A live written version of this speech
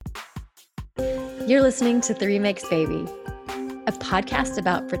You're listening to Three Makes Baby, a podcast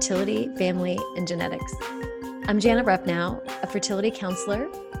about fertility, family, and genetics. I'm Jana Repnow, a fertility counselor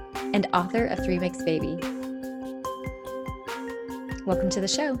and author of Three Makes Baby. Welcome to the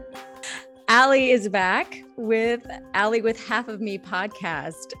show. Allie is back with Allie with Half of Me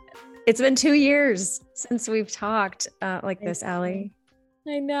podcast. It's been 2 years since we've talked like this, Allie.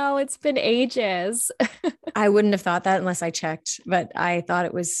 I know, it's been ages. I wouldn't have thought that unless I checked, but I thought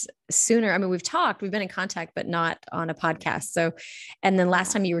it was sooner. I mean, we've been in contact, but not on a podcast. So, and then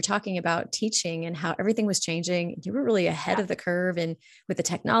last time you were talking about teaching and how everything was changing, you were really ahead of the curve and with the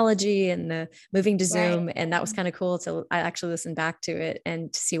technology and the moving to Zoom. Right. And that was kind of cool. So I actually listened back to it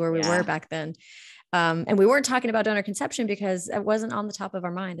and to see where we were back then. And we weren't talking about donor conception because it wasn't on the top of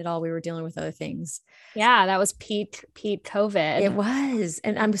our mind at all. We were dealing with other things. Yeah, that was peak COVID. It was.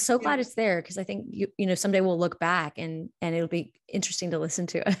 And I'm so glad it's there because I think, you know, someday we'll look back and it'll be interesting to listen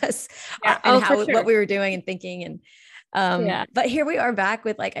to us and what we were doing and thinking. And, but here we are back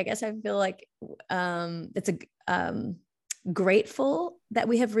with I guess I feel like it's grateful that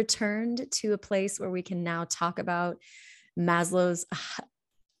we have returned to a place where we can now talk about Maslow's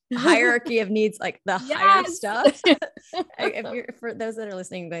hierarchy of needs, like the higher stuff. For those that are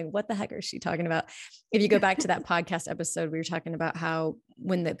listening going, what the heck is she talking about? If you go back to that podcast episode, we were talking about how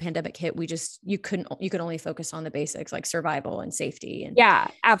when the pandemic hit, you could only focus on the basics like survival and safety. And yeah,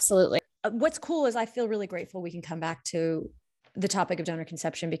 absolutely. What's cool is I feel really grateful we can come back to the topic of donor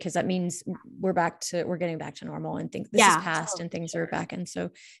conception because that means we're getting back to normal and this is past and things are back. And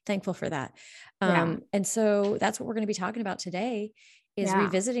so thankful for that. And so that's what we're going to be talking about today is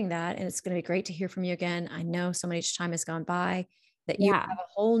revisiting that. And it's going to be great to hear from you again. I know so much time has gone by that you have a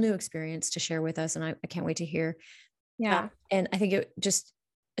whole new experience to share with us. And I can't wait to hear. Yeah. And I think it just,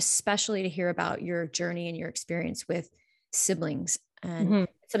 especially to hear about your journey and your experience with siblings and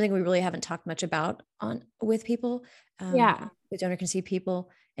something we really haven't talked much about with people, with donor conceived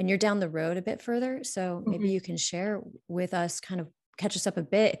people, and you're down the road a bit further. So maybe you can share with us, kind of catch us up a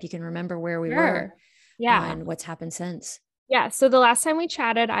bit if you can remember where we were and what's happened since. Yeah. So the last time we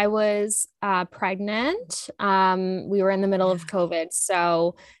chatted, I was pregnant. We were in the middle of COVID.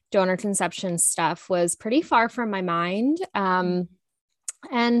 So donor conception stuff was pretty far from my mind.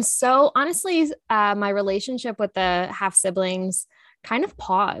 And so honestly, my relationship with the half siblings kind of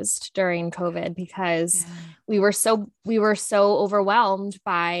paused during COVID because we were so overwhelmed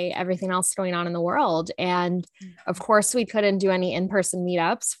by everything else going on in the world. And of course we couldn't do any in-person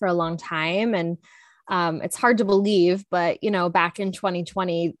meetups for a long time. And it's hard to believe, but back in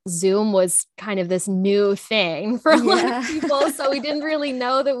 2020, Zoom was kind of this new thing for a lot of people. So we didn't really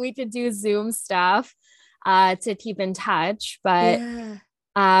know that we could do Zoom stuff to keep in touch. But,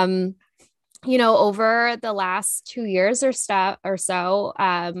 over the last 2 years or so,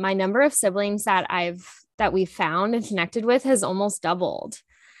 my number of siblings that we've found and connected with has almost doubled.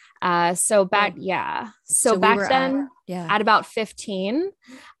 So back then at about 15,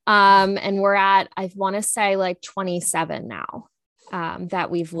 and we're at, I want to say 27 now,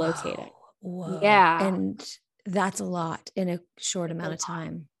 that we've located. Whoa. Yeah. And that's a lot in a short amount of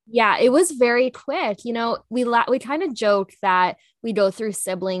time. Yeah. It was very quick. We kind of joke that we go through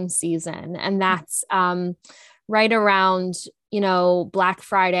sibling season, and that's, right around, Black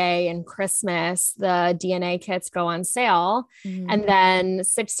Friday and Christmas, the DNA kits go on sale. And then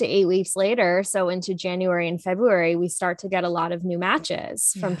 6 to 8 weeks later, so into January and February, we start to get a lot of new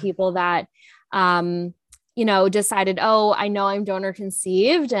matches from people that, decided, I know I'm donor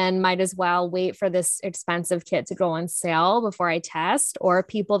conceived and might as well wait for this expensive kit to go on sale before I test, or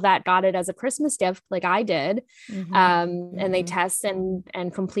people that got it as a Christmas gift like I did. And they test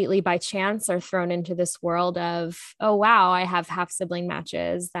and completely by chance are thrown into this world of, oh, wow, I have half sibling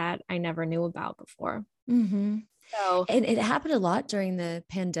matches that I never knew about before. So, and it happened a lot during the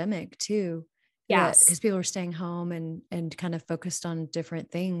pandemic too. Yes. Because people were staying home and kind of focused on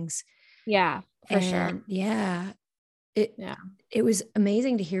different things. Yeah, for sure. Yeah. It was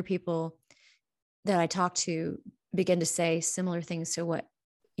amazing to hear people that I talked to begin to say similar things to what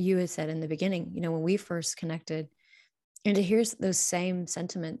you had said in the beginning, when we first connected, and to hear those same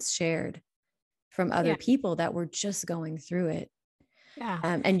sentiments shared from other people that were just going through it. Yeah.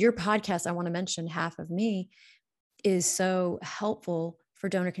 And your podcast, I want to mention, Half of Me, is so helpful for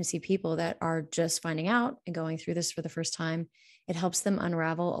donor conceived people that are just finding out and going through this for the first time. It helps them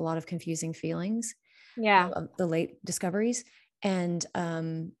unravel a lot of confusing feelings, the late discoveries. And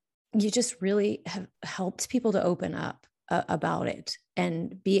you just really have helped people to open up about it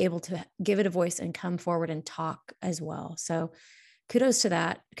and be able to give it a voice and come forward and talk as well. So kudos to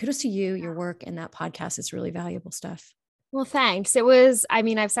that. Kudos to you, your work, and that podcast is really valuable stuff. Well, thanks. It was, I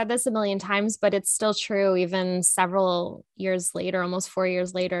mean, I've said this a million times, but it's still true, even several years later, almost 4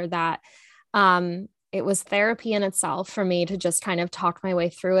 years later, that it was therapy in itself for me to just kind of talk my way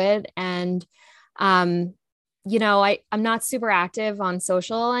through it. And, um, I'm not super active on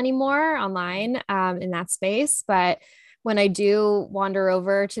social anymore online in that space, but when I do wander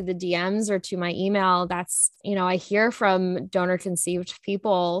over to the DMs or to my email, that's, I hear from donor conceived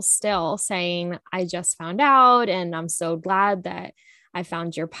people still saying, I just found out and I'm so glad that I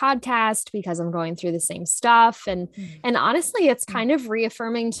found your podcast because I'm going through the same stuff. And honestly, it's kind of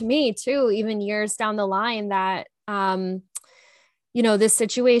reaffirming to me too, even years down the line that, this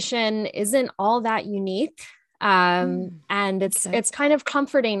situation isn't all that unique. And it's kind of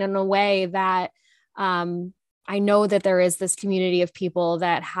comforting in a way that, I know that there is this community of people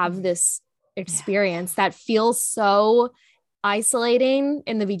that have this experience that feels so isolating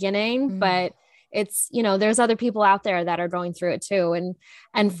in the beginning, but it's, there's other people out there that are going through it too.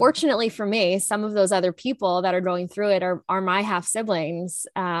 And fortunately for me, some of those other people that are going through it are my half siblings.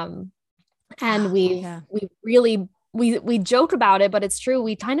 And we really, we joke about it, but it's true.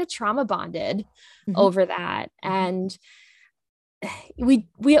 We kind of trauma bonded over that. And we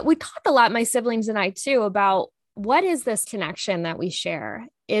talked a lot, my siblings and I too, about what is this connection that we share?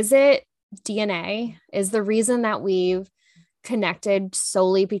 Is it DNA? Is the reason that we've connected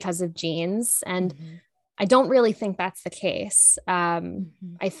solely because of genes? And I don't really think that's the case.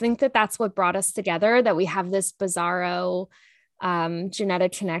 I think that that's what brought us together, that we have this bizarro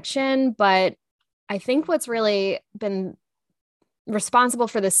genetic connection. But I think what's really been responsible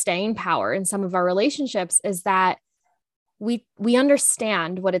for the staying power in some of our relationships is that we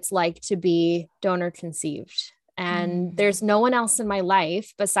understand what it's like to be donor conceived. And there's no one else in my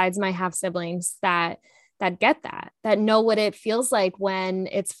life besides my half siblings that get that know what it feels like when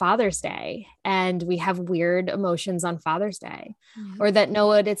it's Father's Day and we have weird emotions on Father's Day, or that know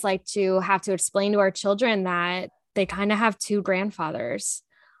what it's like to have to explain to our children that they kind of have two grandfathers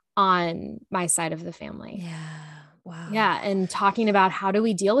on my side of the family. Yeah. Wow. Yeah. And talking about how do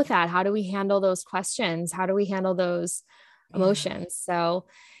we deal with that? How do we handle those questions? How do we handle those emotions? So,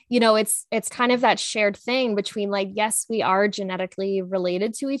 it's kind of that shared thing between like, yes, we are genetically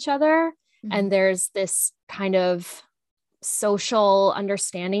related to each other. And there's this kind of social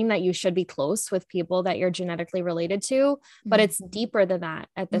understanding that you should be close with people that you're genetically related to, but it's deeper than that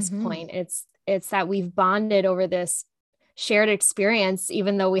at this point. It's that we've bonded over this shared experience,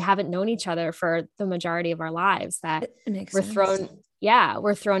 even though we haven't known each other for the majority of our lives, that we're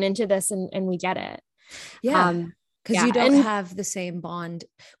thrown into this and we get it. Yeah. Because you don't have the same bond.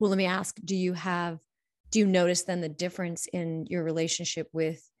 Well, let me ask, do you notice then the difference in your relationship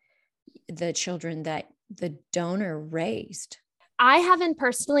with the children that the donor raised? I haven't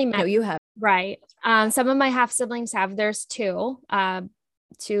personally met. No, you have. Right. Some of my half siblings have. There's two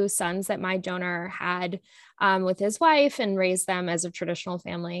sons that my donor had with his wife and raised them as a traditional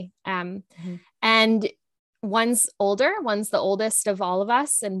family. And one's older, one's the oldest of all of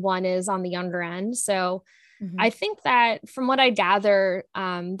us, and one is on the younger end. So I think that from what I gather,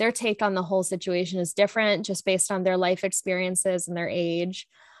 their take on the whole situation is different just based on their life experiences and their age.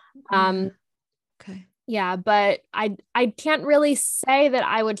 Okay. Yeah, but I can't really say that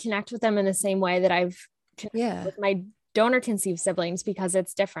I would connect with them in the same way that I've connected with my donor conceived siblings, because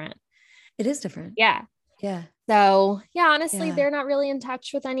it's different. It is different. Yeah. Yeah. So honestly, they're not really in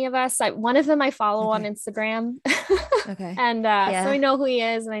touch with any of us. One of them I follow on Instagram. Okay. And so I know who he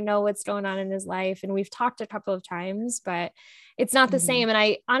is and I know what's going on in his life. And we've talked a couple of times, but it's not the same. And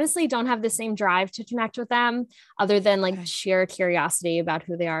I honestly don't have the same drive to connect with them other than like sheer curiosity about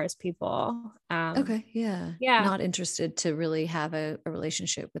who they are as people. Yeah. Not interested to really have a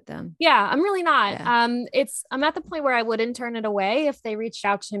relationship with them. Yeah, I'm really not. Yeah. I'm at the point where I wouldn't turn it away if they reached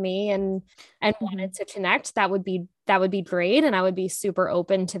out to me and wanted to connect. That would be great. And I would be super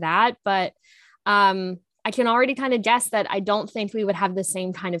open to that. But I can already kind of guess that I don't think we would have the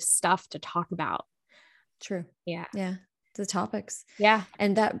same kind of stuff to talk about. True. Yeah. Yeah. The topics. Yeah.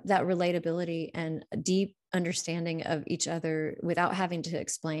 And that relatability and a deep understanding of each other without having to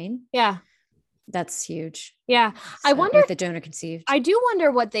explain. Yeah. That's huge. Yeah. I wonder with the donor conceived. I do wonder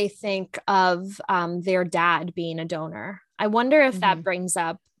what they think of their dad being a donor. I wonder if that brings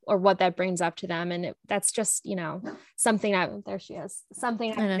up or what that brings up to them. And that's just, something there she is.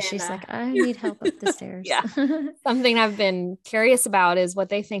 Something I know she's like, I need help up the stairs. Yeah. Something I've been curious about is what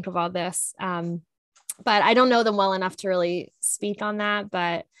they think of all this. But I don't know them well enough to really speak on that.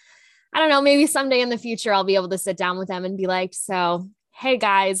 But I don't know, maybe someday in the future, I'll be able to sit down with them and be like, so, hey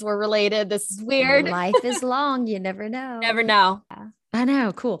guys, we're related. This is weird. Life is long. You never know. Never know. I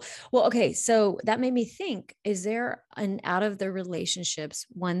know. Cool. Well, okay. So that made me think, is there an out of the relationships,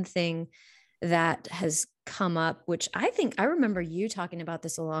 one thing that has come up, which I think I remember you talking about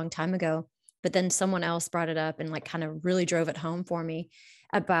this a long time ago, but then someone else brought it up and like kind of really drove it home for me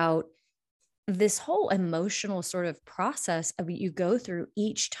about this whole emotional sort of process of you go through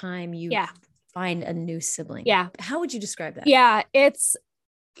each time you Yeah. find a new sibling. Yeah. How would you describe that? Yeah.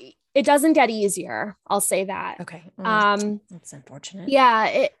 It doesn't get easier. I'll say that. Okay. That's unfortunate.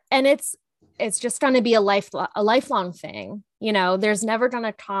 Yeah. It's just going to be a lifelong thing. You know, there's never going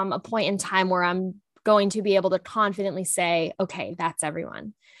to come a point in time where I'm going to be able to confidently say, okay, that's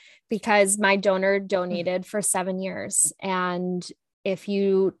everyone, because my donor donated for 7 years. And if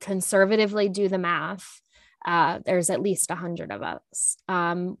you conservatively do the math, there's at least 100 of us,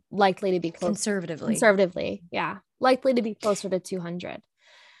 likely to be conservatively. Yeah. Likely to be closer to 200.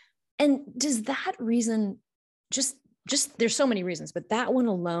 And does that reason just there's so many reasons, but that one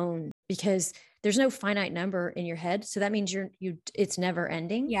alone, because there's no finite number in your head. So that means it's never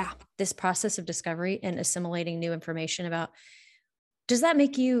ending. Yeah. This process of discovery and assimilating new information about, does that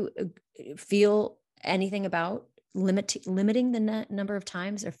make you feel anything about limiting the number of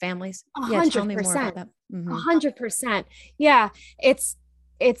times or families? 100%. Yeah, tell me more about that. 100%. Yeah. It's,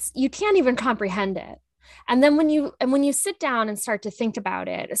 you can't even comprehend it. And then when you sit down and start to think about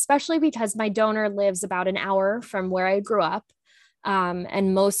it, especially because my donor lives about an hour from where I grew up,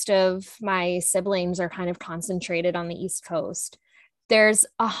 and most of my siblings are kind of concentrated on the East Coast, there's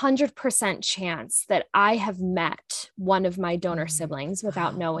 100% chance that I have met one of my donor siblings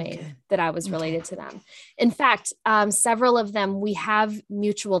without knowing that I was related to them. In fact, several of them, we have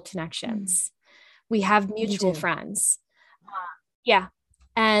mutual connections. We have mutual friends. Yeah.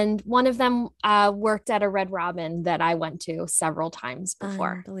 And one of them worked at a Red Robin that I went to several times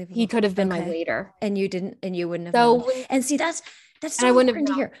before. He could have been my waiter. And you didn't, and you wouldn't have known. And see, that's so important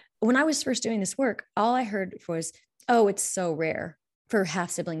to hear. When I was first doing this work, all I heard was, oh, it's so rare for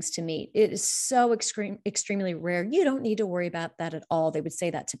half siblings to meet. It is so extremely rare. You don't need to worry about that at all. They would say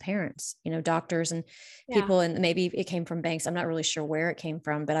that to parents, you know, doctors and people, and maybe it came from banks. I'm not really sure where it came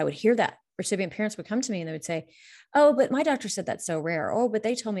from, but I would hear that. Recipient parents would come to me and they would say, oh, but my doctor said that's so rare. Oh, but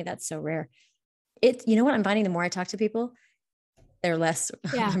they told me that's so rare. You know what I'm finding, the more I talk to people, they're less,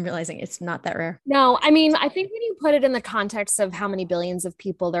 I'm realizing it's not that rare. No, I mean, I think when you put it in the context of how many billions of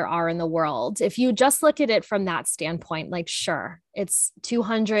people there are in the world, if you just look at it from that standpoint, like, sure, it's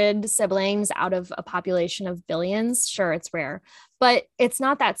 200 siblings out of a population of billions. Sure, it's rare, but it's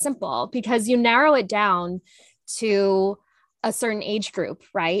not that simple, because you narrow it down to a certain age group,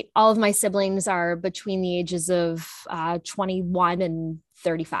 right? All of my siblings are between the ages of 21 and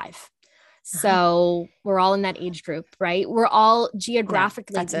 35. So we're all in that age group, right? We're all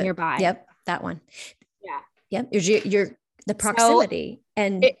geographically nearby. Yep. That one. Yeah. Yep. You're the proximity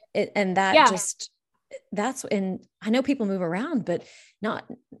and that's, and I know people move around, but not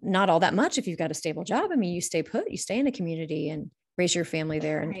all that much. If you've got a stable job, I mean, you stay put, you stay in a community and raise your family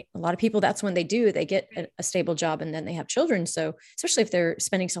there. And a lot of people, that's when they get a stable job and then they have children. So especially if they're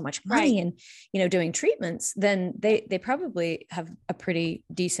spending so much money and, you know, doing treatments, then they probably have a pretty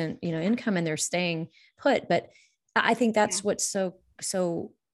decent, you know, income and they're staying put. But I think that's what's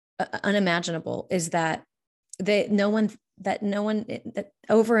so unimaginable, is that no one that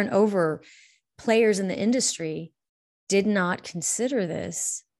over and over, players in the industry did not consider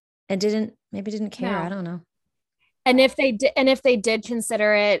this and didn't care. I don't know. And if they did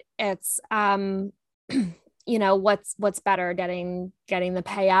consider it, it's, you know, what's better, getting the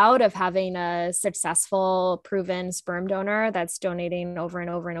payout of having a successful, proven sperm donor that's donating over and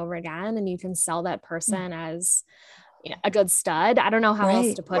over and over again, and you can sell that person as a good stud. I don't know how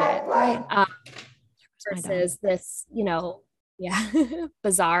else to put it. Versus this, you know,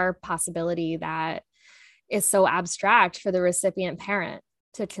 bizarre possibility that is so abstract for the recipient parent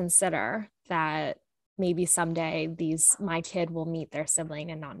to consider, that maybe someday my kid will meet their sibling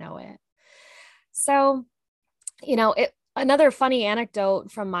and not know it. So, you know, another funny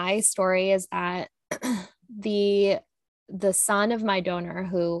anecdote from my story is that the son of my donor,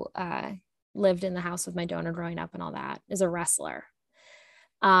 who lived in the house with my donor growing up and all that, is a wrestler.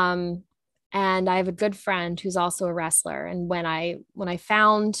 And I have a good friend who's also a wrestler. And when I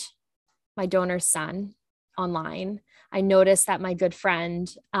found my donor's son online, I noticed that my good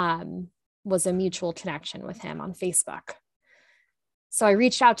friend was a mutual connection with him on Facebook. So I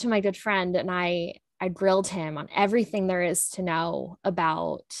reached out to my good friend and I grilled him on everything there is to know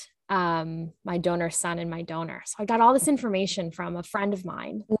about my donor's son and my donor. So I got all this information from a friend of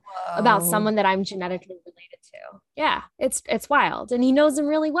mine. about Oh, someone that I'm genetically related to. Yeah, it's wild. And he knows them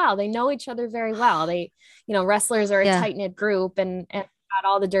really well. They know each other very well. They, wrestlers are a yeah. tight-knit group, and got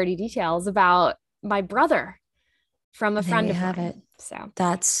all the dirty details about my brother from a There friend you of have it. mine. So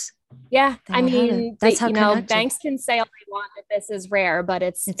That's, yeah, there I you have it. mean, That's how connected. banks can say all they want that this is rare, but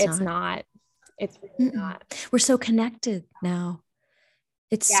it's It's it's not. not. It's really Mm-mm. not. We're so connected now.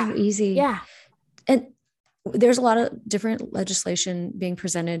 It's Yeah. so easy. Yeah. And there's a lot of different legislation being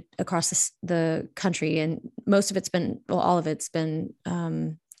presented across the country, and most of it's been, well, all of it's been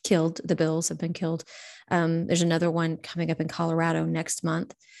killed. The bills have been killed. There's another one coming up in Colorado next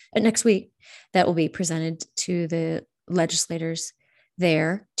week, that will be presented to the legislators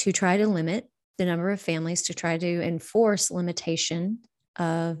there to try to limit the number of families, to try to enforce limitation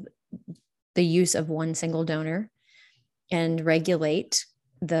of the use of one single donor, and regulate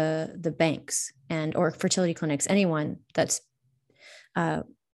the banks and or fertility clinics, anyone uh,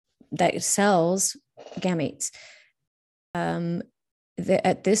 that sells gametes. Um,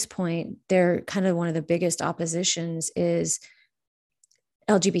 at this point, they're kind of one of the biggest oppositions is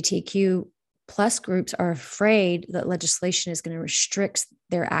LGBTQ plus groups are afraid that legislation is going to restrict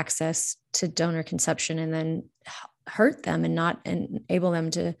their access to donor conception and then hurt them and not enable them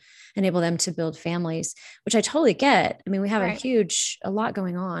to build families, which I totally get. I mean, we have Right. a lot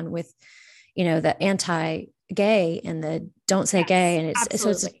going on with, the anti-gay and the don't say gay. Yes, And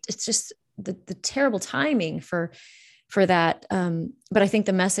absolutely. it's just the terrible timing for that. But I think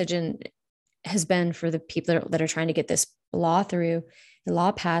the message has been for the people that are trying to get this the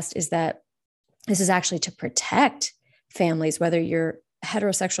law passed, is that this is actually to protect families, whether you're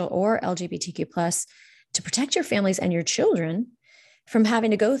heterosexual or LGBTQ plus, to protect your families and your children from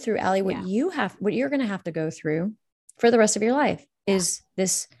having to go through, Allie, Yeah. what you're going to have to go through for the rest of your life. Yeah. Is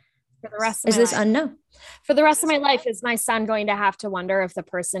this For the rest of is my this life. unknown? For the rest of my life, is my son going to have to wonder if the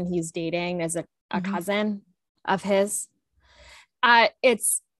person he's dating is a Mm-hmm. cousin of his?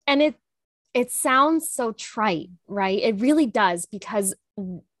 It sounds so trite, right? It really does, because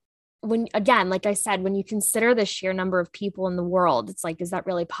when, again, like I said, when you consider the sheer number of people in the world, it's like, is that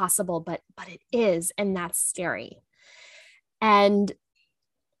really possible? But it is, and that's scary. And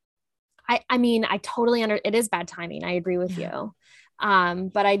I mean, I totally it is bad timing. I agree with Yeah. you.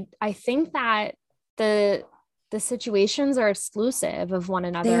 But I think that the situations are exclusive of one They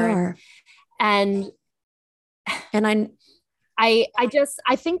another, are. and And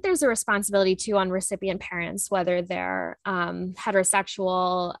I think there's a responsibility too on recipient parents, whether they're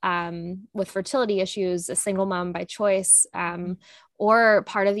heterosexual, with fertility issues, a single mom by choice, or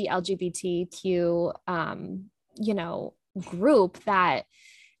part of the LGBTQ, group, that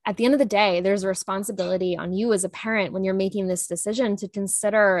at the end of the day, there's a responsibility on you as a parent when you're making this decision to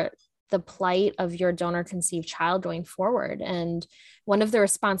consider the plight of your donor conceived child going forward. And one of the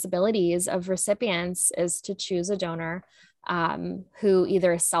responsibilities of recipients is to choose a donor who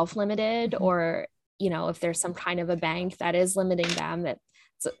either is self-limited, mm-hmm. or, if there's some kind of a bank that is limiting them,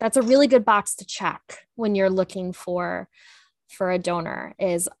 that's a really good box to check when you're looking for a donor.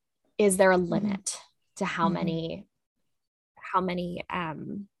 Is there a limit mm-hmm. to how many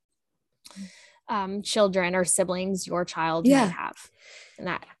children or siblings your child might have? And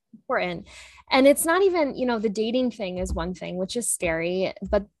that's important. And it's not even, the dating thing is one thing, which is scary,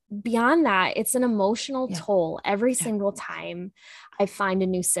 but beyond that, it's an emotional toll. Every single time I find a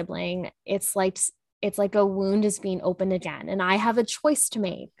new sibling, it's like a wound is being opened again, and I have a choice to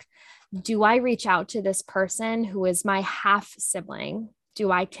make. Do I reach out to this person who is my half sibling?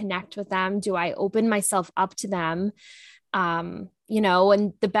 Do I connect with them? Do I open myself up to them? And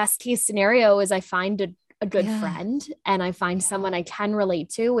the best case scenario is I find a good friend, and I find someone I can relate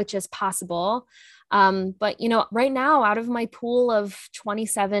to, which is possible. But right now, out of my pool of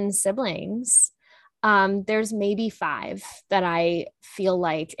 27 siblings, there's maybe 5 that I feel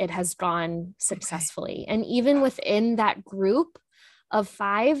like it has gone successfully. Okay. And even within that group of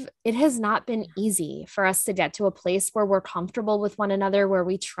 5, it has not been easy for us to get to a place where we're comfortable with one another, where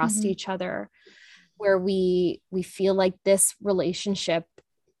we trust mm-hmm. each other, where we feel like this relationship,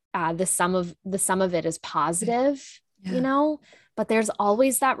 the sum of it is positive, but there's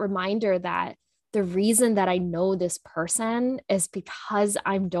always that reminder that the reason that I know this person is because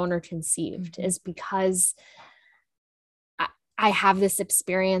I'm donor conceived, mm-hmm. is because I have this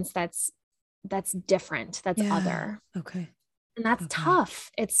experience that's different, that's other. Okay. And that's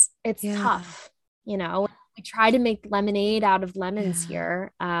tough. It's tough, we try to make lemonade out of lemons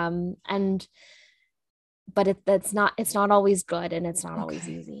here. But it's not always good, and it's not always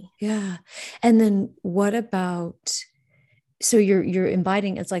easy. Yeah. And then what about, so you're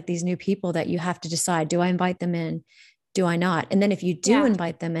inviting, it's like these new people that you have to decide, do I invite them in do I not? And then if you do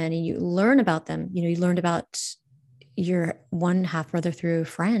invite them in and you learn about them, you learned about your one half brother through a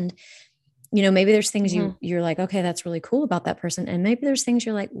friend, maybe there's things you're like, okay, that's really cool about that person. And maybe there's things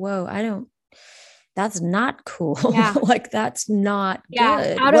you're like, whoa, that's not cool. Yeah. Like, that's not good.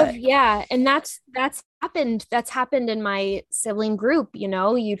 And that's happened in my sibling group.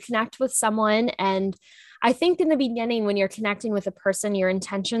 You connect with someone, and I think in the beginning, when you're connecting with a person, your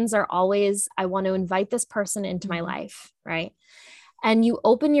intentions are always, I want to invite this person into my life. Right. And you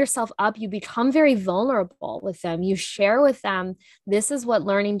open yourself up, you become very vulnerable with them. You share with them, this is what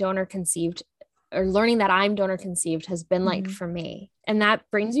learning donor conceived, or learning that I'm donor conceived, has been like for me. And that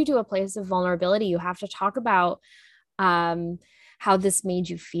brings you to a place of vulnerability. You have to talk about how this made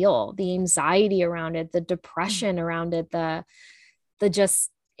you feel, the anxiety around it, the depression around it, the just,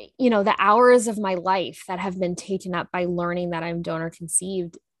 the hours of my life that have been taken up by learning that I'm donor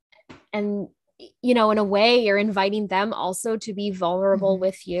conceived. And in a way, you're inviting them also to be vulnerable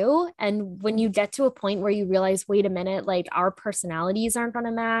with you. And when you get to a point where you realize, wait a minute, like our personalities aren't going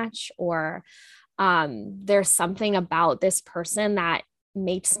to match, or there's something about this person that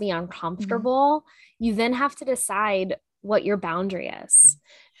makes me uncomfortable, you then have to decide what your boundary is.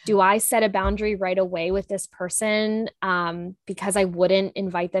 Do I set a boundary right away with this person because I wouldn't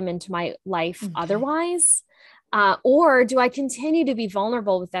invite them into my life otherwise? Or do I continue to be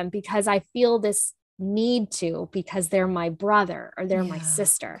vulnerable with them because I feel this need to, because they're my brother or they're my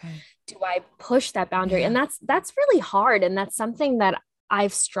sister? Do I push that boundary? And that's really hard. And that's something that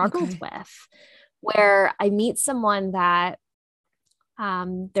I've struggled with, where I meet someone that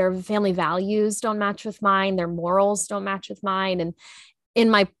their family values don't match with mine, their morals don't match with mine. And in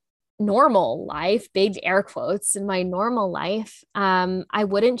my normal life, big air quotes, in my normal life, I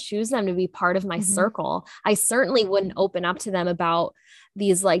wouldn't choose them to be part of my circle. I certainly wouldn't open up to them about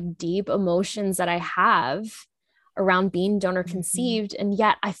these like deep emotions that I have around being donor conceived. And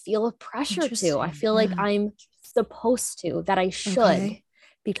yet I feel a pressure to. I feel like I'm supposed to, that I should,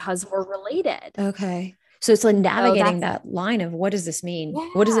 because we're related. Okay. So it's like navigating that line of, what does this mean?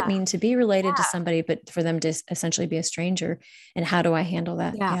 What does it mean to be related to somebody, but for them to essentially be a stranger? And how do I handle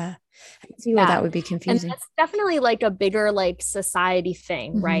that? Yeah. I can see where that would be confusing. And that's definitely like a bigger like society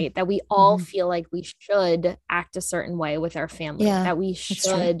thing, right? That we all feel like we should act a certain way with our family, that we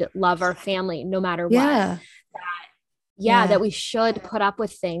should love our family no matter what. That we should put up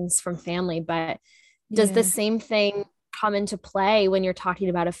with things from family. But does the same thing come into play when you're talking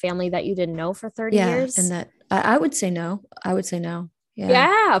about a family that you didn't know for 30 years? And that I would say no.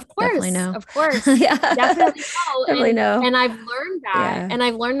 Yeah, of course. Definitely no. Of course. Definitely no. Definitely no. And I've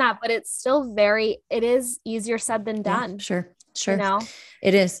learned that. But it's still it is easier said than done. Sure.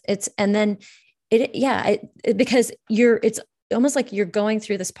 It is. Because it's almost like you're going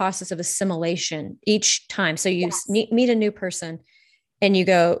through this process of assimilation each time. So you meet a new person, and you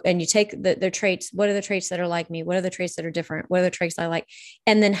go and you take their traits. What are the traits that are like me? What are the traits that are different? What are the traits I like?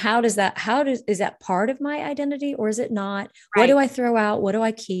 And then is that part of my identity, or is it not? What do I throw out? What do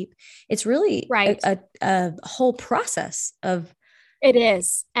I keep? It's really a whole process of. It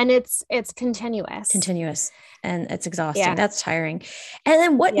is. And it's continuous, and it's exhausting. That's tiring.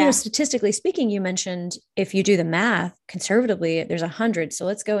 And then statistically speaking, you mentioned, if you do the math conservatively, there's 100. So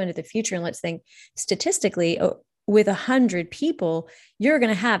let's go into the future and let's think statistically, with 100 people, you're going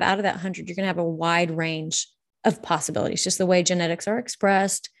to have, out of that 100, you're going to have a wide range of possibilities, just the way genetics are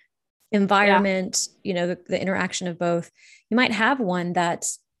expressed, environment, the interaction of both. You might have one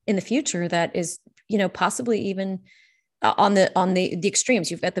that's in the future that is, possibly even on the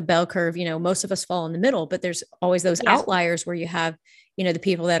extremes. You've got the bell curve, most of us fall in the middle, but there's always those outliers where you have, the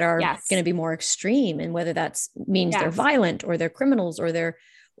people that are going to be more extreme, and whether that's means they're violent, or they're criminals, or they're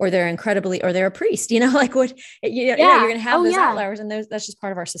incredibly, or they're a priest, like what, you're going to have those outliers, and that's just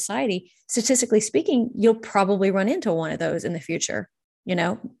part of our society. Statistically speaking, you'll probably run into one of those in the future,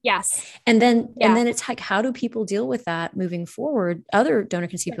 Yes. And then it's like, how do people deal with that moving forward? Other donor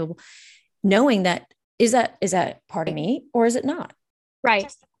conceived people, knowing that, is that part of me, or is it not?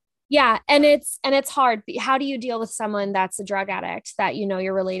 Right. Yeah. And it's hard. How do you deal with someone that's a drug addict that,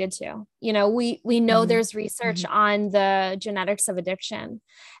 you're related to? We know there's research on the genetics of addiction,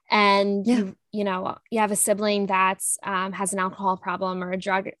 and you have a sibling that's has an alcohol problem or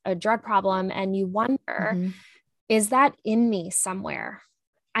a drug problem. And you wonder, is that in me somewhere?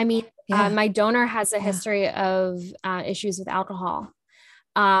 I mean, my donor has a history of issues with alcohol.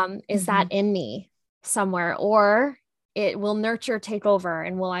 Is that in me somewhere, or it will nurture take over,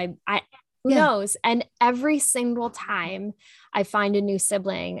 and will I who knows? And every single time I find a new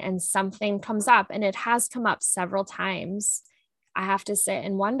sibling and something comes up, and it has come up several times, I have to sit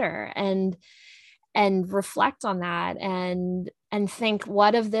and wonder. And and reflect on that and think,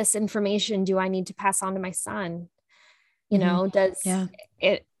 what of this information do I need to pass on to my son? You know, does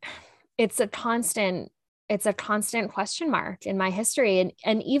it, it's a constant question mark in my history.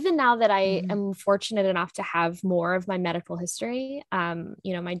 And even now that I am fortunate enough to have more of my medical history,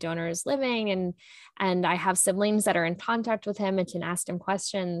 you know, my donor is living and I have siblings that are in contact with him and can ask him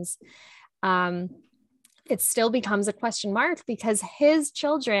questions. It still becomes a question mark because his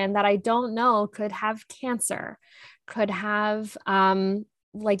children that I don't know could have cancer, could have,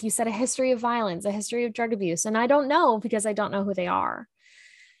 like you said, a history of violence, a history of drug abuse. And I don't know because I don't know who they are.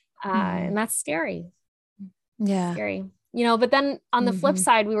 And that's scary. Yeah. Scary. You know, but then on the flip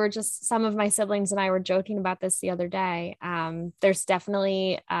side, some of my siblings and I were joking about this the other day. There's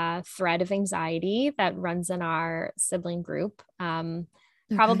definitely a thread of anxiety that runs in our sibling group.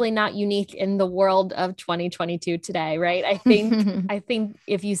 Probably not unique in the world of 2022 today, right? I think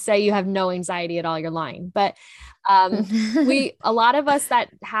if you say you have no anxiety at all, you're lying. But a lot of us that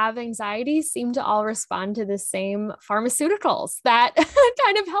have anxiety seem to all respond to the same pharmaceuticals that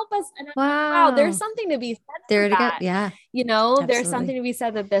kind of help us. And wow, there's something to be said for that. Yeah. You know, there's something to be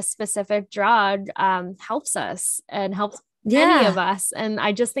said that this specific drug helps us and helps any of us. And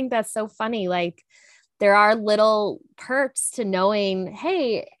I just think that's so funny. Like, there are little perks to knowing,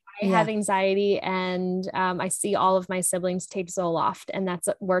 hey, I have anxiety and I see all of my siblings take Zoloft and that's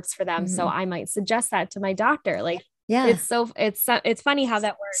what works for them. So I might suggest that to my doctor. Like, it's funny how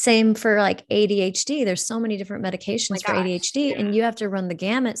that works. Same for like ADHD. There's so many different medications for ADHD and you have to run the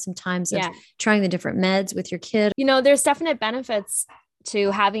gamut sometimes of trying the different meds with your kid. You know, there's definite benefits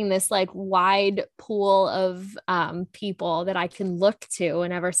to having this like wide pool of people that I can look to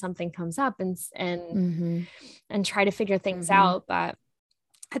whenever something comes up and try to figure things out. But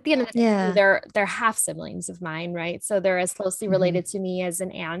at the end of the day, they're half siblings of mine, right? So they're as closely related to me as an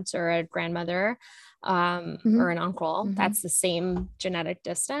aunt or a grandmother or an uncle. That's the same genetic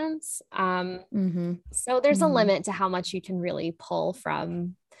distance. So there's a limit to how much you can really pull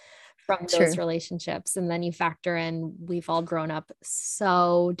from those relationships. And then you factor in, we've all grown up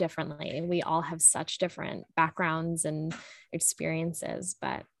so differently. We all have such different backgrounds and experiences,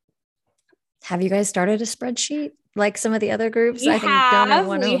 but. Have you guys started a spreadsheet like some of the other groups? I think Donor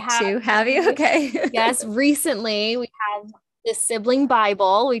 102. Have you? Okay. Yes. Recently we have the sibling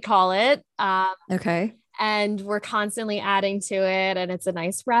Bible, we call it. Okay. And we're constantly adding to it and it's a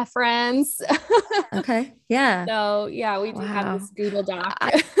nice reference. Okay. Yeah. So yeah, we do have this Google Doc.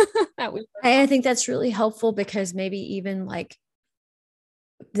 I think that's really helpful because maybe even like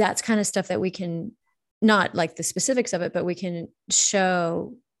that's kind of stuff that we can, not like the specifics of it, but we can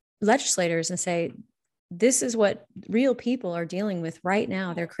show legislators and say, this is what real people are dealing with right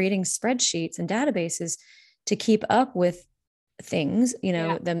now. They're creating spreadsheets and databases to keep up with things, you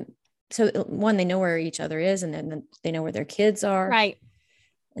know, so one, they know where each other is and then they know where their kids are. Right.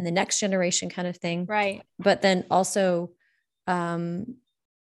 And the next generation kind of thing. Right. But then also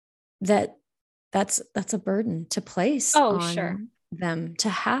that's a burden to place on them to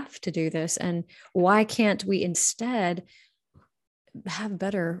have to do this. And why can't we instead have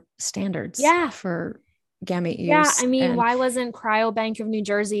better standards for gamete use? Yeah. I mean, why wasn't Cryobank of New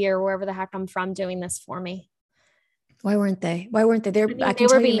Jersey or wherever the heck I'm from doing this for me? Why weren't they? They were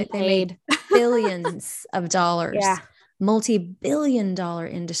being paid. They made billions of dollars, multi-billion-dollar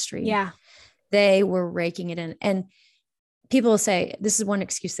industry. Yeah. They were raking it in. And people will say, this is one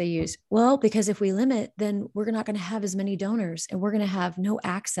excuse they use. Well, because if we limit, then we're not going to have as many donors and we're going to have no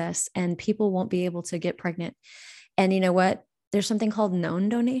access and people won't be able to get pregnant. And you know what? There's something called known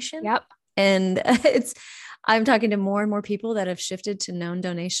donation. Yep. And I'm talking to more and more people that have shifted to known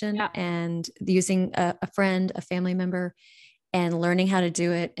donation and using a friend, a family member, and learning how to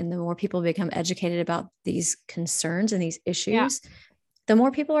do it. And the more people become educated about these concerns and these issues, the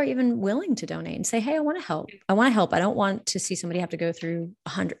more people are even willing to donate and say, hey, I want to help. I don't want to see somebody have to go through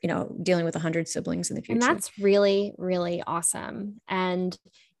 100, dealing with 100 siblings in the future. And that's really, really awesome. And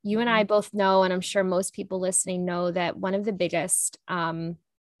you and I both know, and I'm sure most people listening know, that one of the biggest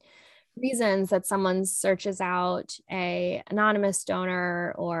reasons that someone searches out a anonymous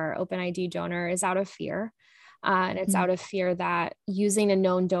donor or OpenID donor is out of fear. And it's out of fear that using a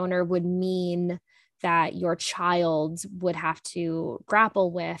known donor would mean that your child would have to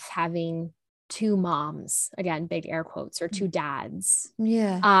grapple with having two moms, again, big air quotes, or two dads.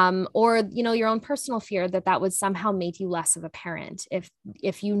 Yeah. Or, your own personal fear that would somehow make you less of a parent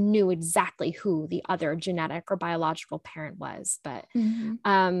if you knew exactly who the other genetic or biological parent was. But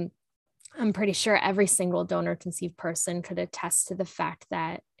I'm pretty sure every single donor conceived person could attest to the fact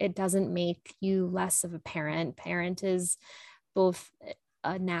that it doesn't make you less of a parent. Parent is both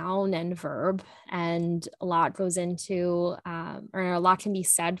a noun and verb, and a lot goes into, or a lot can be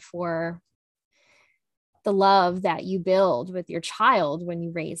said for the love that you build with your child when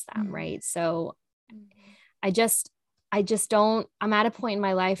you raise them. Right. So I just don't, I'm at a point in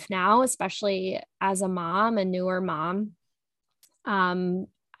my life now, especially as a mom, a newer mom. I'm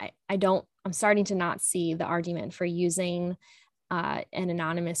starting to not see the argument for using an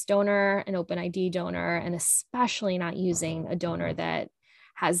anonymous donor, an open ID donor, and especially not using a donor that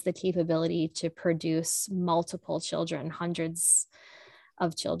has the capability to produce multiple children, hundreds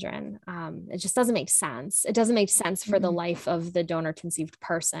of children. It just doesn't make sense. It doesn't make sense for the life of the donor conceived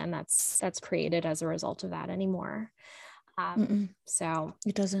person that's created as a result of that anymore. So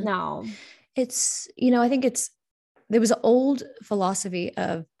it doesn't. No, it's, I think there was an old philosophy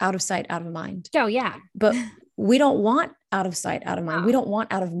of out of sight, out of mind. Oh yeah. But we don't want out of sight, out of mind. No. We don't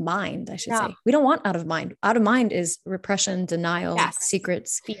want out of mind, I should say. We don't want out of mind. Out of mind is repression, denial,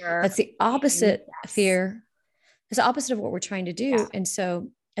 secrets, fear. That's the opposite. Fear. It's the opposite of what we're trying to do. Yeah. And so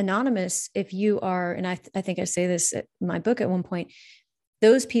anonymous, if you are, and I think I say this in my book at one point,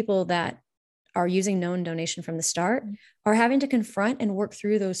 those people that are using known donation from the start are having to confront and work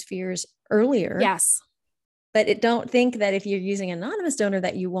through those fears earlier. Yes. But don't think that if you're using anonymous donor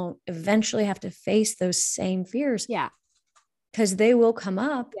that you won't eventually have to face those same fears. Yeah. Because they will come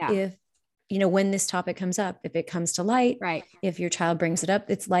up if, when this topic comes up, if it comes to light, right? If your child brings it up,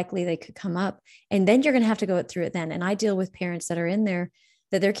 it's likely they could come up, and then you're going to have to go through it then. And I deal with parents that are in there,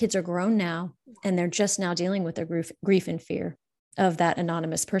 that their kids are grown now, and they're just now dealing with their grief and fear of that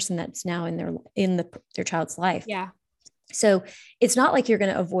anonymous person that's now in their child's life. Yeah. So it's not like you're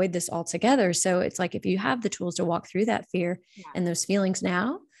going to avoid this altogether. So it's like, if you have the tools to walk through that fear and those feelings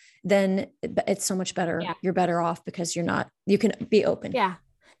now, then it's so much better. Yeah. You're better off because you can be open. Yeah.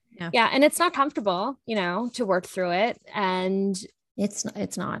 Yeah. And it's not comfortable, to work through it. And it's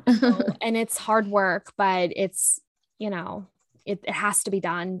not, and it's hard work, but it's, it has to be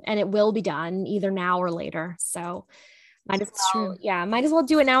done, and it will be done either now or later. So might as well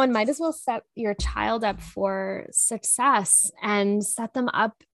do it now, and might as well set your child up for success and set them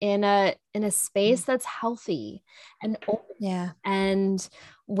up in a space that's healthy and open. Yeah. And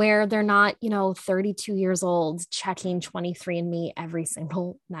where they're not, 32 years old checking 23andMe every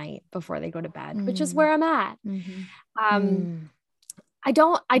single night before they go to bed, which is where I'm at. I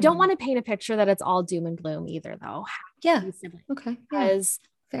don't want to paint a picture that it's all doom and gloom either, though. Yeah. Okay. Because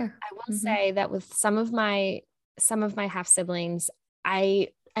fair. I will say that with some of my half siblings, I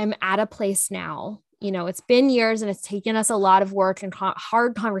am at a place now, it's been years and it's taken us a lot of work and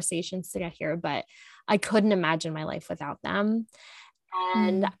hard conversations to get here, but I couldn't imagine my life without them.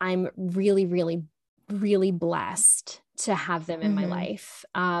 And I'm really, really, really blessed to have them in my life.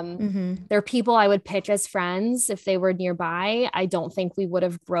 They're people I would pick as friends if they were nearby. I don't think we would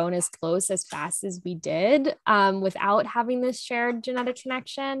have grown as close as fast as we did without having this shared genetic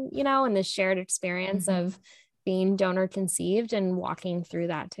connection, and this shared experience of being donor conceived and walking through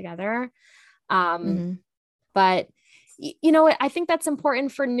that together. But I think that's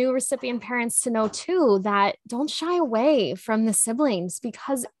important for new recipient parents to know too, that don't shy away from the siblings,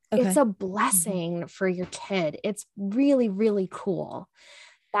 because it's a blessing for your kid. It's really, really cool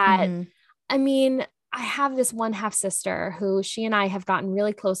that, I mean, I have this one half sister who she and I have gotten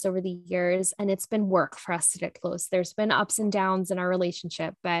really close over the years, and it's been work for us to get close. There's been ups and downs in our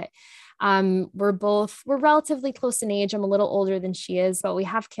relationship, but we're relatively close in age. I'm a little older than she is, but we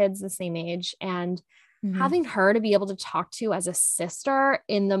have kids the same age. And having her to be able to talk to as a sister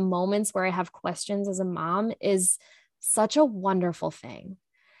in the moments where I have questions as a mom is such a wonderful thing.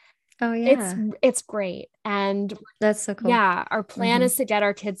 Oh yeah. It's great. And that's so cool. Yeah. Our plan is to get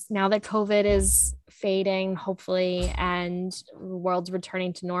our kids, now that COVID is fading, hopefully, and the world's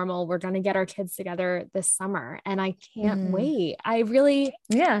returning to normal, we're going to get our kids together this summer. And I can't wait. I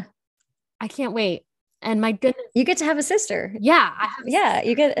can't wait. And my goodness, you get to have a sister. Yeah.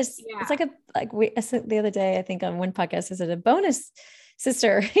 You get it's like I said the other day, I think on one podcast, is it a bonus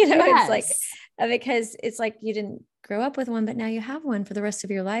sister? It's like, because it's like you didn't grow up with one, but now you have one for the rest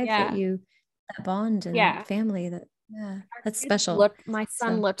of your life, that bond and family that's special. My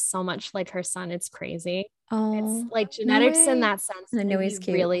son looks so much like her son. It's crazy. Oh, it's like genetics in that sense. I know he's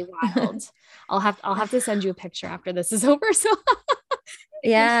cute. Really wild. I'll have to send you a picture after this is over. So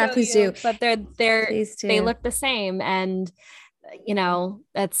yeah, please do. But they look the same, and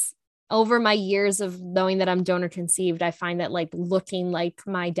that's over my years of knowing that I'm donor conceived, I find that like looking like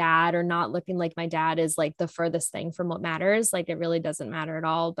my dad or not looking like my dad is like the furthest thing from what matters. Like it really doesn't matter at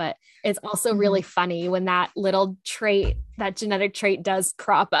all. But it's also really funny when that little trait, that genetic trait does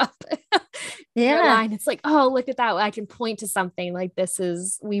crop up. Line. It's like, oh, look at that. I can point to something like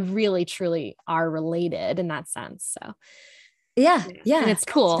we really truly are related in that sense. So yeah. And it's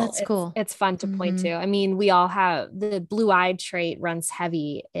cool. That's cool. It's fun to point to. I mean, we all have the blue-eyed trait runs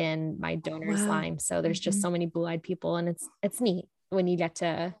heavy in my donor's line. So there's just so many blue-eyed people, and it's neat when you get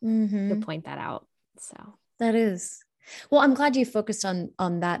to point that out. So that is. Well, I'm glad you focused on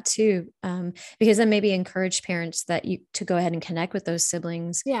that too, because then maybe encourage parents to go ahead and connect with those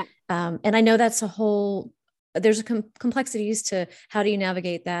siblings. Yeah. And I know that's there's complexities to how do you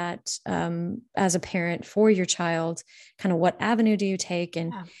navigate that as a parent for your child, kind of what avenue do you take,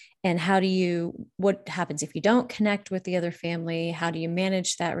 and what happens if you don't connect with the other family? How do you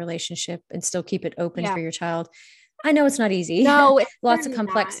manage that relationship and still keep it open for your child? I know it's not easy. No, lots of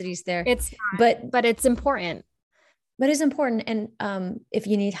complexities there. It's not, but it's important. But it's important. And if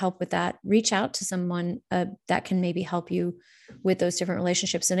you need help with that, reach out to someone that can maybe help you with those different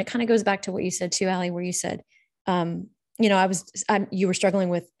relationships. And it kind of goes back to what you said too, Allie, where you said, you were struggling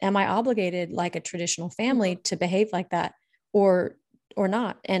with, am I obligated like a traditional family to behave like that or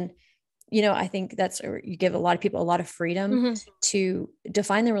not? And, I think you give a lot of people a lot of freedom to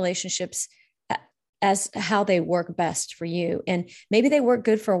define the relationships as how they work best for you. And maybe they work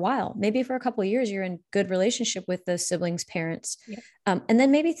good for a while. Maybe for a couple of years, you're in good relationship with the siblings' parents. Yeah. And then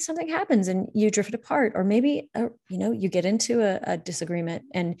maybe something happens and you drift apart, or maybe, you get into a disagreement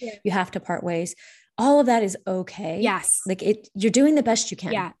and you have to part ways. All of that is okay. Yes. Like you're doing the best you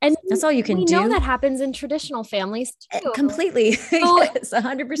can. Yeah. And that's all you can do. We know that happens in traditional families too. Completely. So, yes,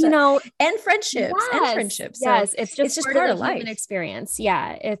 100%. And friendships. Yes. So it's just part of life. Human experience.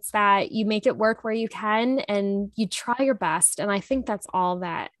 Yeah. It's that you make it work where you can and you try your best. And I think that's all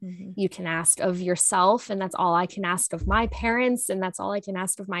that you can ask of yourself. And that's all I can ask of my parents. And that's all I can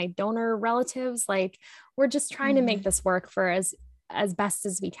ask of my donor relatives. Like we're just trying to make this work for as best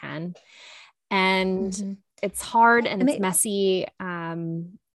as we can. And it's hard and it's messy,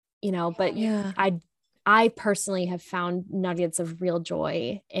 but I personally have found nuggets of real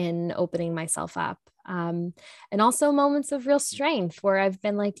joy in opening myself up. And also moments of real strength where I've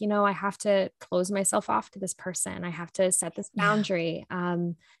been like, I have to close myself off to this person. I have to set this boundary.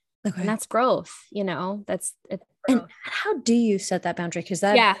 And that's growth, that's it. And how do you set that boundary? Because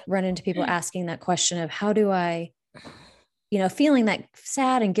run into people asking that question of how do I, feeling that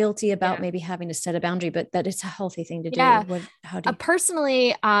sad and guilty about maybe having to set a boundary, but that it's a healthy thing to do. How do you?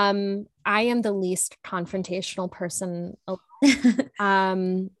 Personally, I am the least confrontational person.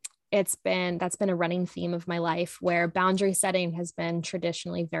 That's been a running theme of my life where boundary setting has been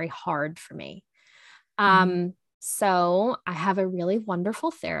traditionally very hard for me. So I have a really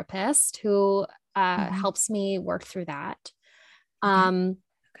wonderful therapist who helps me work through that.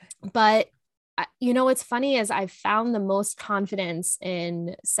 But what's funny is I've found the most confidence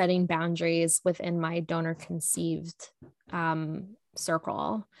in setting boundaries within my donor conceived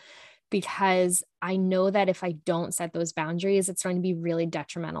circle, because I know that if I don't set those boundaries, it's going to be really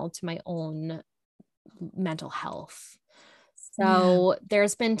detrimental to my own mental health. So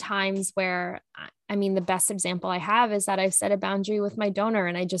there's been times where, the best example I have is that I've set a boundary with my donor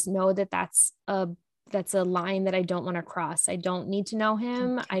and I just know that that's a line that I don't want to cross. I don't need to know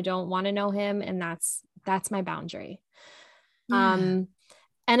him. I don't want to know him. And that's my boundary. And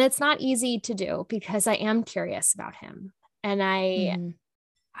it's not easy to do because I am curious about him. And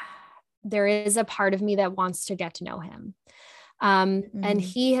there is a part of me that wants to get to know him. And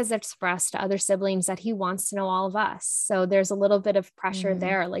he has expressed to other siblings that he wants to know all of us. So there's a little bit of pressure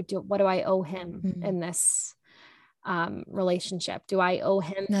there. Like, what do I owe him in this relationship? Do I owe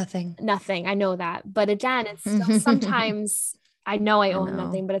him nothing? I know that, but again, it's still sometimes I know I owe him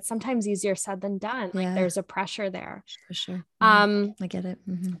nothing, but it's sometimes easier said than done. Like there's a pressure there for sure. I get it.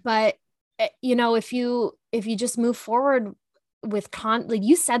 But if you just move forward with like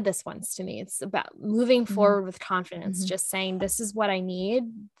you said this once to me, it's about moving forward with confidence, just saying, this is what I need.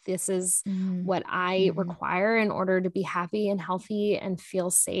 This is what I require in order to be happy and healthy and feel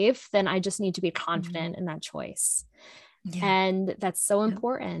safe. Then I just need to be confident in that choice. And that's so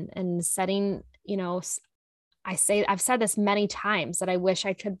important. And setting, I've said this many times that I wish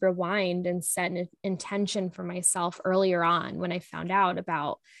I could rewind and set an intention for myself earlier on when I found out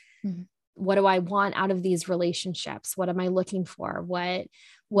about what do I want out of these relationships? What am I looking for?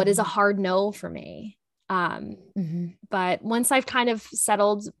 What is a hard no for me? But once I've kind of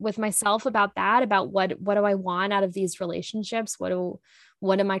settled with myself about that, about what do I want out of these relationships?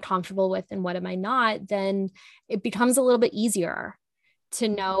 What am I comfortable with and what am I not? Then it becomes a little bit easier to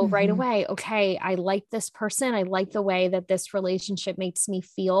know right away, okay, I like this person. I like the way that this relationship makes me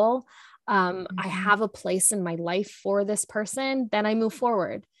feel. I have a place in my life for this person. Then I move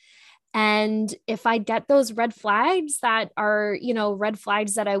forward. And if I get those red flags that are, red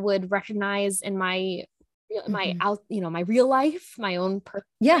flags that I would recognize in my real life, my own personal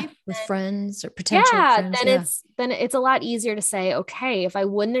life, with friends or potential friends. Then it's a lot easier to say, okay, if I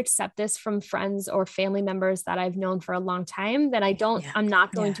wouldn't accept this from friends or family members that I've known for a long time, then I'm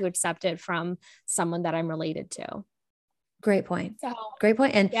not going to accept it from someone that I'm related to. Great point. Great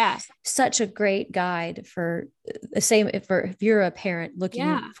point. And such a great guide for the same, if you're a parent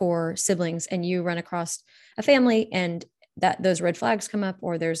looking for siblings and you run across a family and that those red flags come up,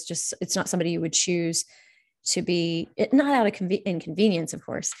 or it's not somebody you would choose to be, not out of inconvenience, of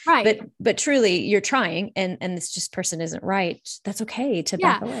course, right? But truly you're trying and this just person isn't right. That's okay to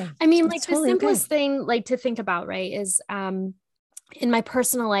back away. I mean, like the simplest thing like to think about, right, is, in my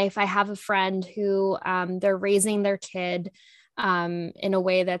personal life, I have a friend who, they're raising their kid, in a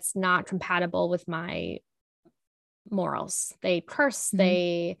way that's not compatible with my morals. They curse,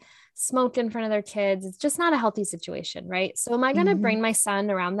 they smoke in front of their kids. It's just not a healthy situation, right? So am I going to bring my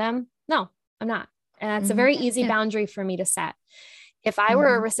son around them? No, I'm not. And that's a very easy boundary for me to set. If I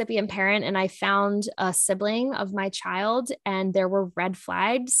were a recipient parent and I found a sibling of my child and there were red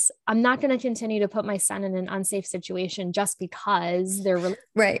flags, I'm not going to continue to put my son in an unsafe situation just because they're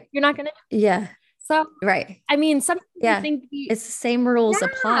right. You're not going to. Yeah. So, right. I mean, some people think it's the same rules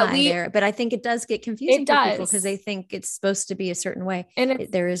apply there, but I think it does get confusing for people because they think it's supposed to be a certain way, and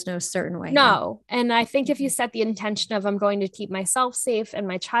there is no certain way. No. And I think if you set the intention of, I'm going to keep myself safe and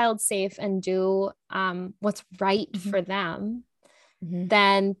my child safe and do what's right for them,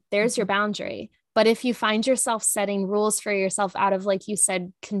 then there's your boundary. But if you find yourself setting rules for yourself out of, like you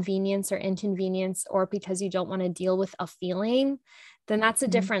said, convenience or inconvenience, or because you don't want to deal with a feeling, then that's a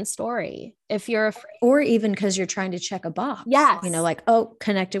different story. If you're afraid, or even because you're trying to check a box, like, oh,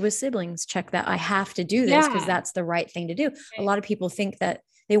 connected with siblings, check that. I have to do this because that's the right thing to do. Right. A lot of people think that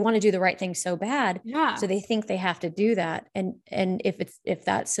they want to do the right thing so bad. Yeah. So they think they have to do that. And if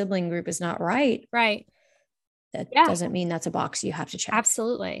that sibling group is not right. Right. That doesn't mean that's a box you have to check.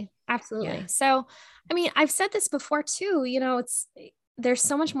 Absolutely. Yeah. So, I mean, I've said this before too, there's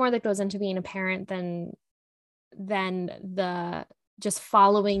so much more that goes into being a parent than the just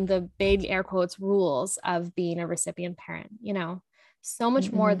following the big air quotes rules of being a recipient parent, so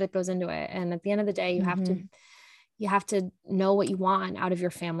much more that goes into it. And at the end of the day, you have to know what you want out of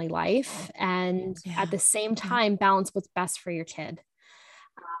your family life. And at the same time, balance what's best for your kid.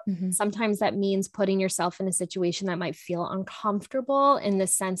 Sometimes that means putting yourself in a situation that might feel uncomfortable in the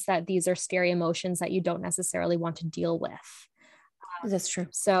sense that these are scary emotions that you don't necessarily want to deal with. That's true.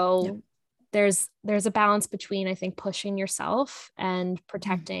 So there's a balance between, I think, pushing yourself and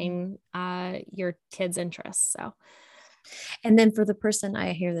protecting your kids' interests. So, and then for the person,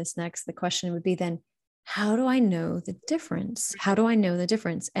 I hear this next, the question would be then, how do I know the difference? How do I know the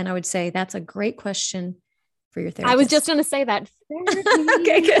difference? And I would say that's a great question for your therapist. I was just going to say that.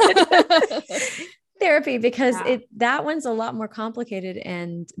 Okay, good. Therapy, because that one's a lot more complicated,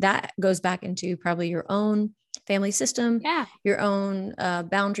 and that goes back into probably your own family system, your own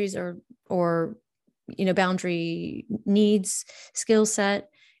boundaries or boundary needs, skill set,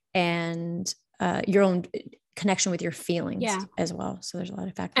 and your own connection with your feelings as well. So there's a lot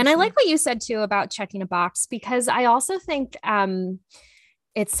of factors. And I like what you said too about checking a box, because I also think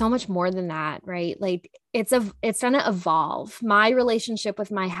it's so much more than that, right? Like it's going to evolve. My relationship with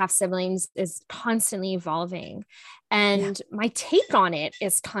my half siblings is constantly evolving, and my take on it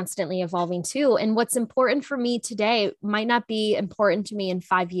is constantly evolving too. And what's important for me today might not be important to me in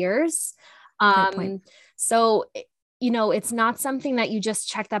 5 years. So, it's not something that you just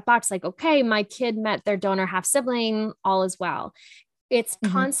check that box like, okay, my kid met their donor half sibling, all is well. It's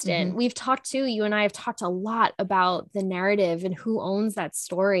constant. We've talked you and I have talked a lot about the narrative and who owns that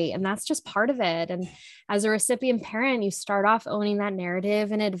story. And that's just part of it. And as a recipient parent, you start off owning that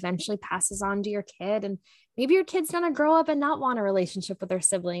narrative and it eventually passes on to your kid. And maybe your kid's going to grow up and not want a relationship with their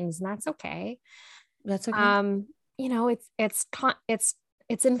siblings. And that's okay. That's okay.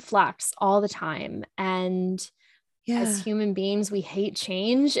 It's in flux all the time. And as human beings, we hate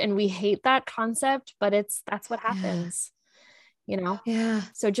change and we hate that concept, but that's what happens.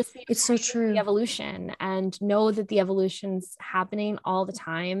 So just it's so true. The evolution, and know that the evolution's happening all the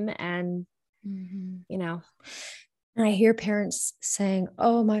time. And, And I hear parents saying,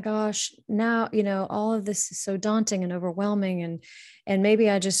 "Oh my gosh, now, all of this is so daunting and overwhelming and maybe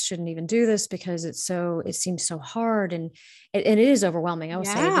I just shouldn't even do this because it seems so hard and it is overwhelming." I will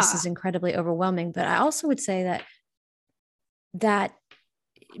say this Yeah. is incredibly overwhelming, but I also would say that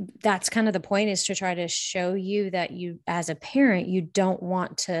that's kind of the point, is to try to show you that you, as a parent, you don't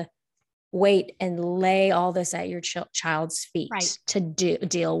want to wait and lay all this at your child's Right. feet to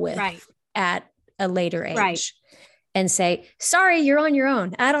deal with Right. at a later Right. age, and say, "Sorry, you're on your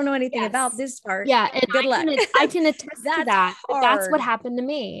own. I don't know anything about Yes. this part. Yeah. And Good luck." I can attest to That's that, but that's what hard. happened to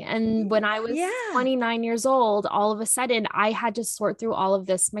me. And when I was Yeah. 29 years old, all of a sudden I had to sort through all of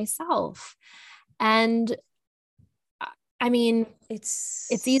this myself. And I mean, it's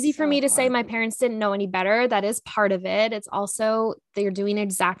It's easy for so me to say hard. my parents didn't know any better. That is part of it. It's also they're doing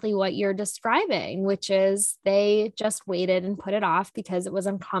exactly what you're describing, which is they just waited and put it off because it was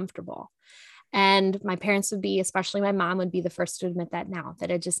uncomfortable. And my parents would be, especially my mom, would be the first to admit that now,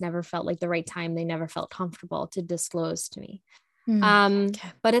 that it just never felt like the right time. They never felt comfortable to disclose to me. Okay.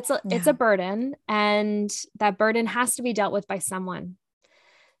 But it's Yeah. a burden, and that burden has to be dealt with by someone.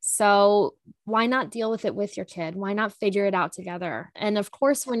 So why not deal with it with your kid? Why not figure it out together? And of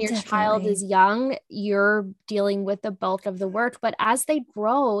course, when your child Definitely. is young, you're dealing with the bulk of the work, but as they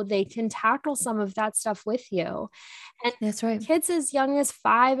grow, they can tackle some of that stuff with you. And That's right. kids as young as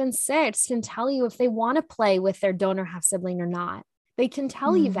 5 and 6 can tell you if they want to play with their donor half sibling or not. They can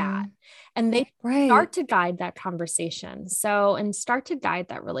tell you that. And they Right. start to guide that conversation. So, and start to guide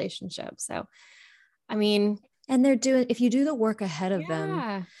that relationship. So, I mean, And if you do the work ahead of them,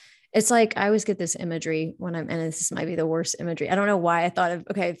 yeah. it's like, I always get this imagery and this might be the worst imagery. I don't know why I thought of,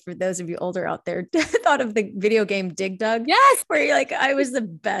 okay, for those of you older out there, I thought of the video game Dig Dug, Yes. where you're like, I was the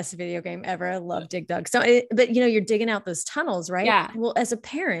best video game ever. I love Dig Dug. So, but you're digging out those tunnels, right? Yeah. Well, as a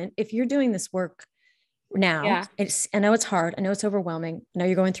parent, if you're doing this work now, Yeah. I know it's hard. I know it's overwhelming. I know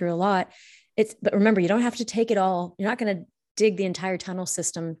you're going through a lot. But remember, you don't have to take it all. You're not going to dig the entire tunnel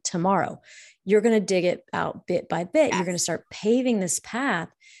system tomorrow. You're going to dig it out bit by bit. Yes. You're going to start paving this path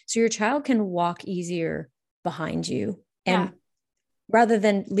so your child can walk easier behind you. And rather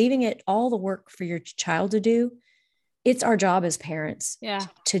than leaving it all the work for your child to do, it's our job as parents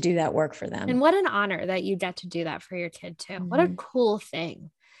to do that work for them. And what an honor that you get to do that for your kid too. What a cool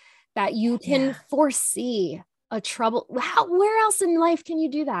thing that you can foresee a trouble. Where else in life can you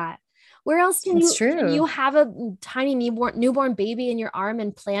do that? Where else can you have a tiny newborn baby in your arm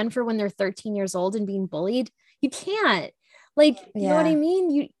and plan for when they're 13 years old and being bullied? You can't. Like, you know what I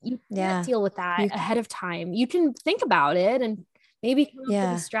mean? You can't deal with that ahead of time. You can think about it and maybe come up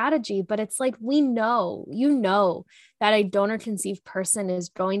with a strategy, but it's like, you know that a donor conceived person is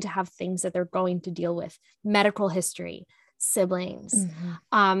going to have things that they're going to deal with: medical history, siblings,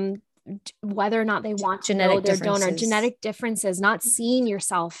 whether or not they want to know their donor, genetic differences, not seeing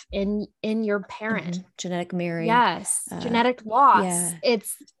yourself in your parent, genetic mirroring, genetic loss.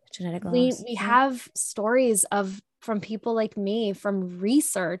 It's genetic loss. We have stories from people like me, from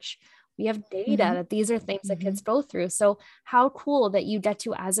research. We have data that these are things that kids go through. So how cool that you get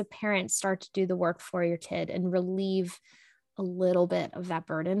to, as a parent, start to do the work for your kid and relieve a little bit of that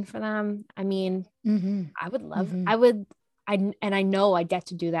burden for them. I mean, I would love, I know I get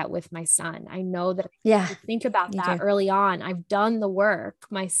to do that with my son. I know that I think about that early on. I've done the work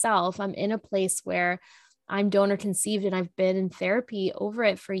myself. I'm in a place where I'm donor conceived and I've been in therapy over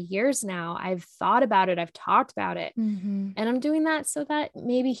it for years now. I've thought about it. I've talked about it. And I'm doing that so that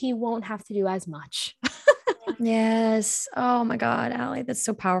maybe he won't have to do as much. Yes. Oh my God, Allie, that's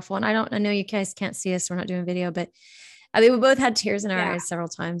so powerful. And I know you guys can't see us. We're not doing video, but I mean, we both had tears in our eyes several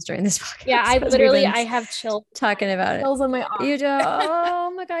times during this podcast. Yeah, I have chills talking about chills on my arm. You do.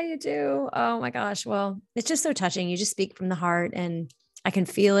 Oh my God, you do. Oh my gosh. Well, it's just so touching. You just speak from the heart, and I can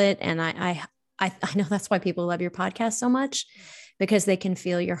feel it. And I know that's why people love your podcast so much, because they can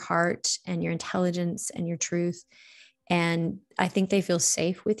feel your heart and your intelligence and your truth. And I think they feel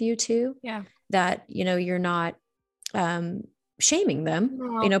safe with you too. Yeah. That, you're not shaming them.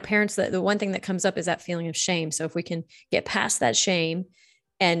 No. Parents, that the one thing that comes up is that feeling of shame. So if we can get past that shame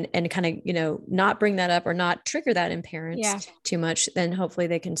and kind of, not bring that up or not trigger that in parents too much, then hopefully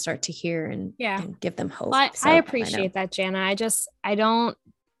they can start to hear and give them hope. Well, I appreciate that, Jana. I don't,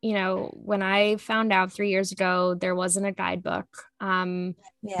 when I found out 3 years ago, there wasn't a guidebook. You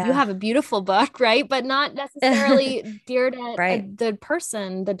have a beautiful book, right? But not necessarily geared at the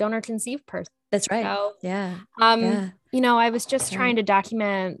person, the donor conceived person. That's right. So, I was just trying to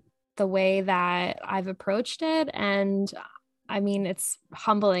document the way that I've approached it. And I mean, it's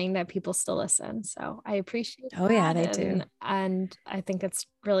humbling that people still listen. So I appreciate it. Oh yeah, they do. And I think it's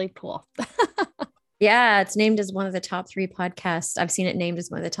really cool. Yeah, it's named as one of the top 3 podcasts. I've seen it named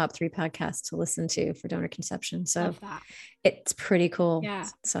as one of the top 3 podcasts to listen to for donor conception. So Love that. it's pretty cool. Yeah.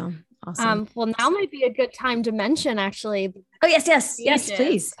 So awesome. Well, now might be a good time to mention actually. Oh, yes,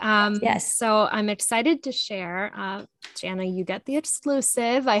 please. Yes. So I'm excited to share. Jana, you get the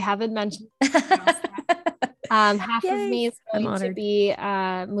exclusive. I haven't mentioned half of me is going to be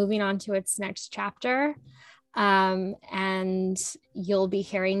moving on to its next chapter. And you'll be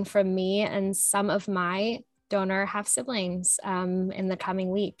hearing from me and some of my donor half siblings in the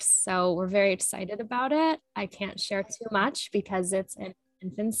coming weeks. So we're very excited about it. I can't share too much because it's in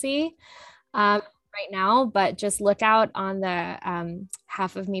infancy right now, but just look out on the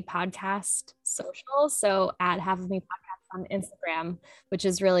Half of Me podcast social. So at Half of Me podcast on Instagram, which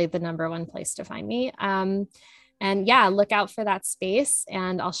is really the number one place to find me. And yeah, look out for that space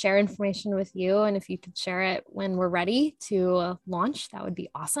and I'll share information with you. And if you could share it when we're ready to launch, that would be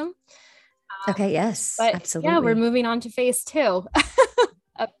awesome. Okay. Yes, but absolutely. Yeah, we're moving on to phase 2.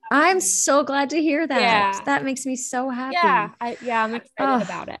 I'm so glad to hear that. Yeah. That makes me so happy. Yeah. I'm excited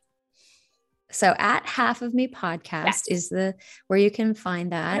about it. So at Half of Me podcast is where you can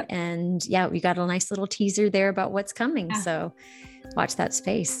find that. Yep. And yeah, we got a nice little teaser there about what's coming. Yeah. So watch that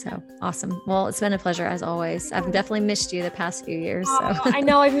space. So awesome. Well, it's been a pleasure as always. I've definitely missed you the past few years. So I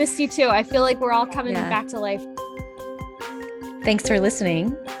know I've missed you too. I feel like we're all coming back to life. Thanks for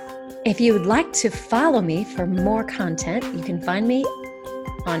listening. If you would like to follow me for more content, you can find me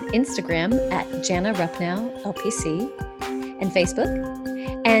on Instagram at Jana Rupnow LPC and Facebook.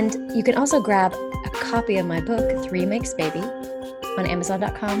 And you can also grab a copy of my book, 3 Makes Baby, on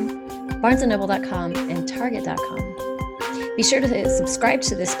Amazon.com, BarnesandNoble.com, and Target.com. Be sure to subscribe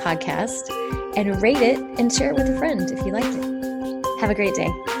to this podcast and rate it and share it with a friend if you liked it. Have a great day.